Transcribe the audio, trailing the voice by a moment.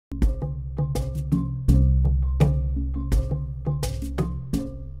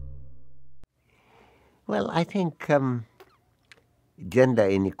Well, I think gender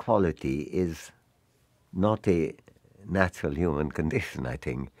inequality is not a natural human condition, I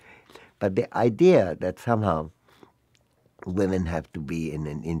think. But the idea that somehow women have to be in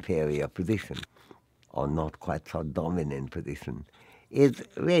an inferior position or not quite so dominant position is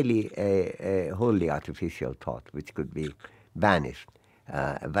really a wholly artificial thought which could be banished.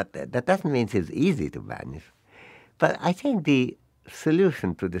 But that doesn't mean it's easy to banish. But I think the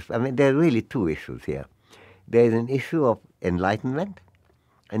solution to this, I mean, there are really two issues here. There's an issue of enlightenment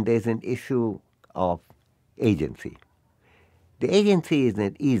and there's an issue of agency. The agency is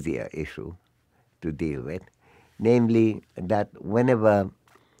an easier issue to deal with, namely that whenever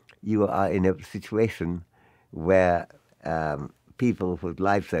you are in a situation where people whose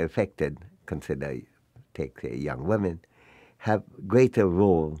lives are affected, take say young women, have greater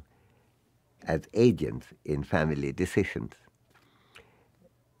role as agents in family decisions,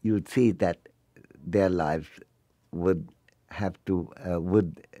 you would see that their lives would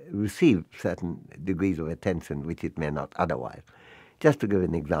receive certain degrees of attention which it may not otherwise. Just to give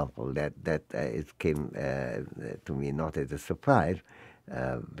an example, that it came to me not as a surprise,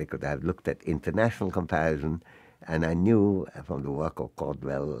 because I've looked at international comparison, and I knew from the work of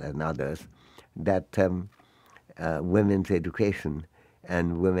Caldwell and others that women's education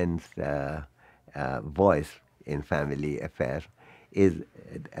and women's voice in family affairs is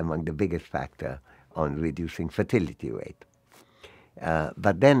among the biggest factor on reducing fertility rate.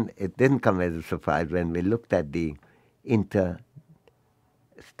 But then it didn't come as a surprise when we looked at the inter-state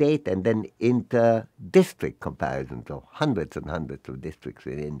and then inter-district comparisons of hundreds and hundreds of districts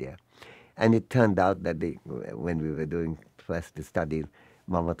in India. And it turned out that when we were doing first the studies,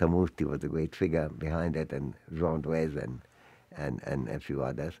 Mamata Murthy was a great figure behind it, and Jean Duez and a few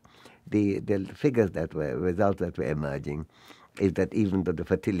others. The results that were emerging is that even though the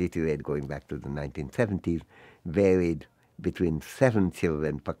fertility rate going back to the 1970s varied between 7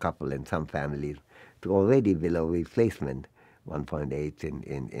 children per couple in some families to already below replacement, 1.8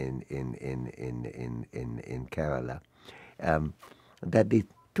 in Kerala, that the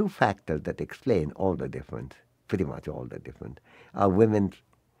two factors that explain all the difference, pretty much all the difference, are women's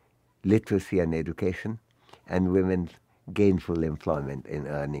literacy and education and women's gainful employment in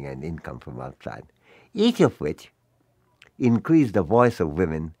earning and income from outside, each of which increase the voice of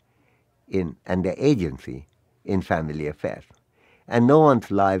women and their agency in family affairs. And no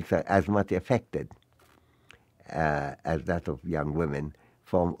one's lives are as much affected as that of young women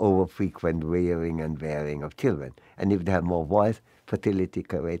from over-frequent rearing and bearing of children. And if they have more voice, fertility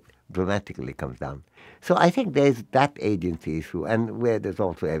rate dramatically comes down. So I think there's that agency issue, and where there's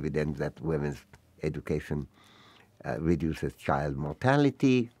also evidence that women's education reduces child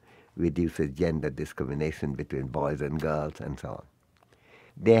mortality, reduces gender discrimination between boys and girls, and so on.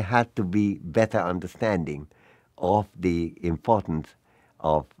 There has to be better understanding of the importance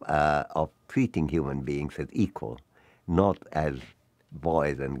of treating human beings as equal, not as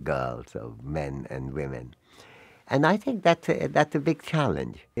boys and girls, or men and women. And I think that's a big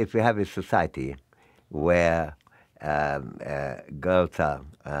challenge. If we have a society where girls are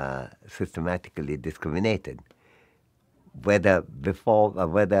systematically discriminated, whether before or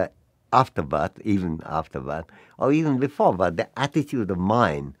whether after birth, even after birth, or even before birth, the attitude of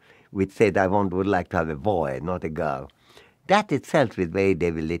mind which said, would like to have a boy, not a girl, that itself is very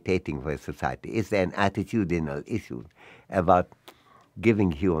debilitating for a society. It's an attitudinal issue about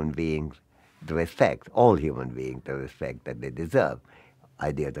giving human beings the respect, all human beings, the respect that they deserve.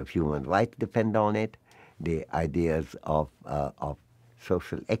 Ideas of human rights depend on it. The ideas of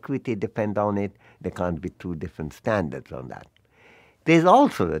social equity depend on it. There can't be two different standards on that. There's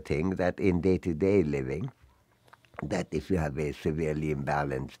also the thing that in day-to-day living, that if you have a severely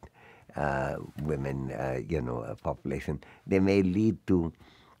imbalanced women, population, they may lead to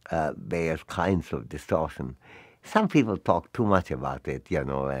various kinds of distortion. Some people talk too much about it,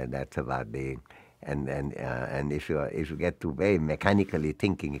 and that's about and if you get to very mechanically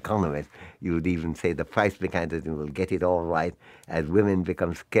thinking economists, you would even say the price mechanism will get it all right. As women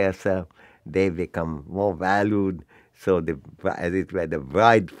become scarcer, they become more valued, so as it were, the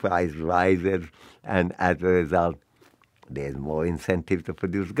bride price rises, and as a result, there's more incentive to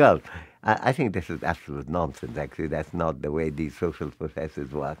produce girls. I think this is absolute nonsense, actually. That's not the way these social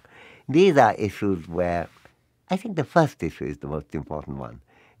processes work. These are issues where I think the first issue is the most important one,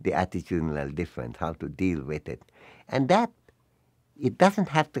 the attitudinal difference, how to deal with it. And that, it doesn't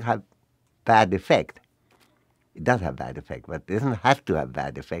have to have bad effect. It does have bad effect, but it doesn't have to have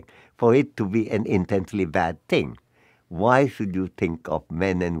bad effect for it to be an intensely bad thing. Why should you think of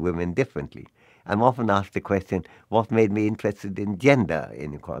men and women differently? I'm often asked the question, what made me interested in gender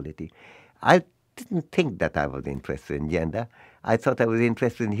inequality? I didn't think that I was interested in gender. I thought I was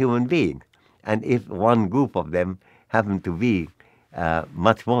interested in human beings. And if one group of them happened to be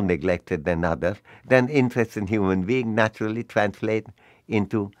much more neglected than others, then interest in human beings naturally translate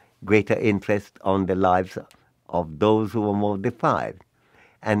into greater interest on the lives of those who were more deprived.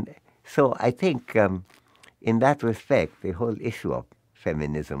 And so I think in that respect, the whole issue of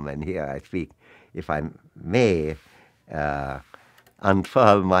feminism, and here I speak, if I may,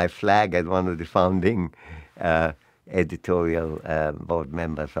 unfurl my flag as one of the founding editorial board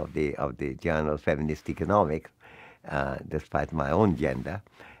members of the journal Feminist Economics, despite my own gender.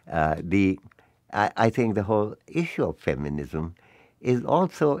 I think the whole issue of feminism is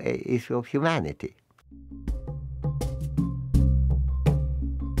also an issue of humanity.